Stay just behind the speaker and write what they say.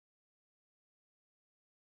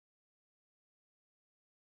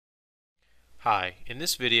Hi, in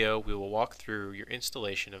this video we will walk through your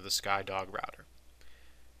installation of the Skydog router.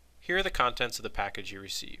 Here are the contents of the package you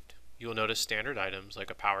received. You will notice standard items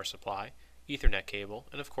like a power supply, Ethernet cable,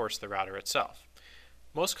 and of course the router itself.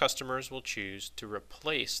 Most customers will choose to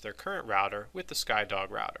replace their current router with the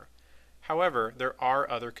Skydog router. However, there are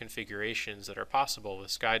other configurations that are possible with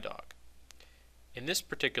Skydog. In this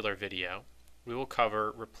particular video, we will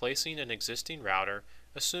cover replacing an existing router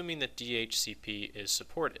assuming that DHCP is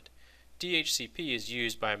supported. DHCP is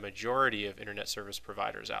used by a majority of internet service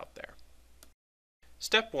providers out there.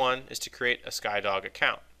 Step 1 is to create a Skydog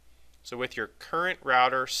account. So with your current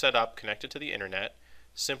router set up connected to the internet,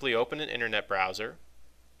 simply open an internet browser,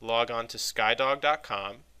 log on to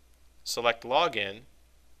skydog.com, select Login,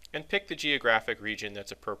 and pick the geographic region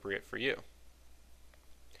that's appropriate for you.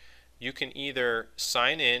 You can either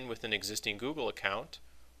sign in with an existing Google account,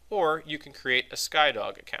 or you can create a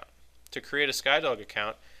Skydog account. To create a Skydog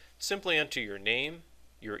account, simply enter your name,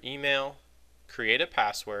 your email, create a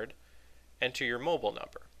password, enter your mobile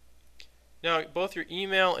number. Now, both your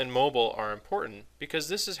email and mobile are important because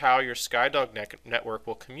this is how your Skydog network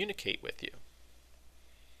will communicate with you.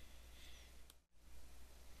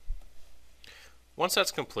 Once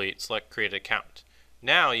that's complete, select Create Account.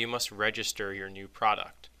 Now you must register your new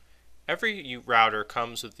product. Every router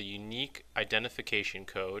comes with a unique identification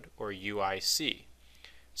code, or UIC.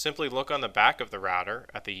 Simply look on the back of the router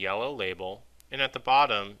at the yellow label, and at the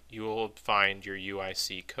bottom you will find your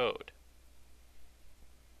UIC code.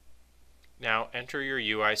 Now enter your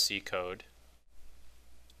UIC code,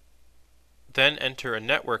 then enter a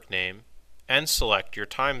network name and select your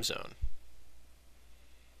time zone.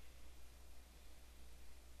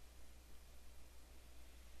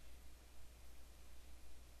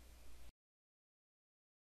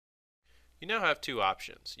 You now have two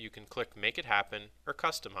options. You can click Make It Happen or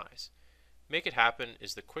Customize. Make It Happen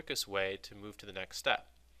is the quickest way to move to the next step.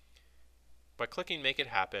 By clicking Make It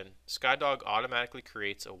Happen, Skydog automatically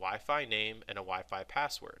creates a Wi-Fi name and a Wi-Fi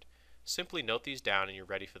password. Simply note these down and you're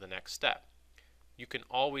ready for the next step. You can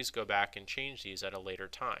always go back and change these at a later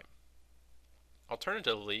time.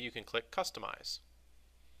 Alternatively, you can click Customize.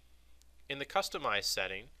 In the Customize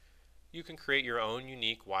setting, you can create your own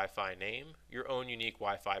unique Wi-Fi name, your own unique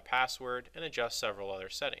Wi-Fi password, and adjust several other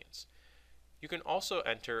settings. You can also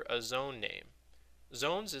enter a zone name.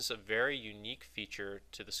 Zones is a very unique feature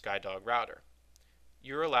to the Skydog router.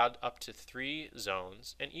 You're allowed up to 3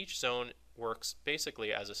 zones, and each zone works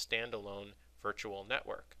basically as a standalone virtual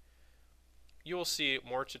network. You will see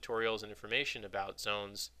more tutorials and information about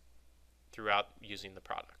zones throughout using the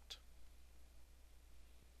product.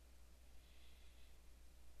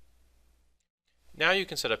 Now you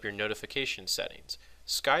can set up your notification settings.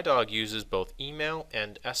 Skydog uses both email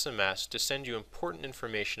and SMS to send you important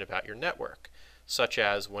information about your network, such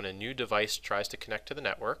as when a new device tries to connect to the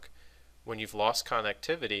network, when you've lost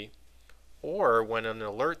connectivity, or when an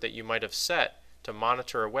alert that you might have set to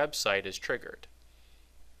monitor a website is triggered.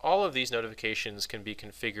 All of these notifications can be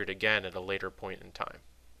configured again at a later point in time.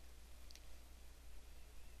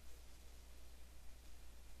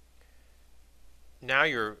 Now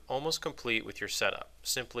you're almost complete with your setup.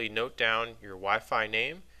 Simply note down your Wi-Fi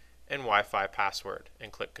name and Wi-Fi password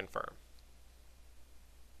and click Confirm.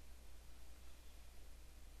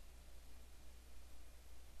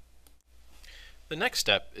 The next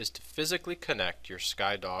step is to physically connect your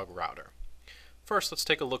Skydog router. First, let's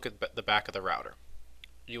take a look at the back of the router.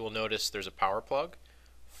 You will notice there's a power plug,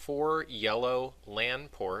 4 yellow LAN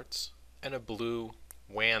ports, and a blue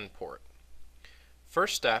WAN port.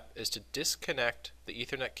 First step is to disconnect the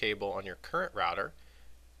Ethernet cable on your current router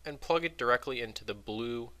and plug it directly into the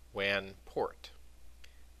blue WAN port.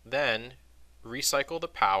 Then recycle the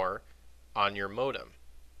power on your modem.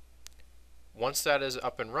 Once that is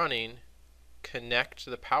up and running, connect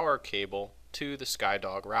the power cable to the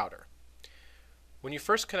Skydog router. When you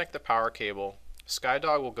first connect the power cable,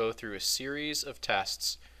 Skydog will go through a series of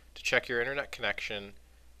tests to check your internet connection,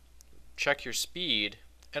 check your speed,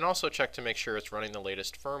 and also check to make sure it's running the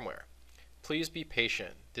latest firmware. Please be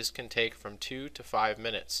patient. This can take from 2 to 5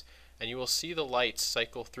 minutes, and you will see the lights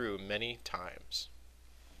cycle through many times.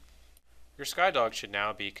 Your Skydog should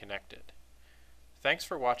now be connected. Thanks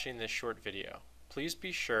for watching this short video. Please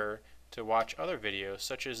be sure to watch other videos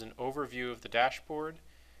such as an overview of the dashboard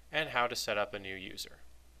and how to set up a new user.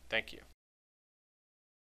 Thank you.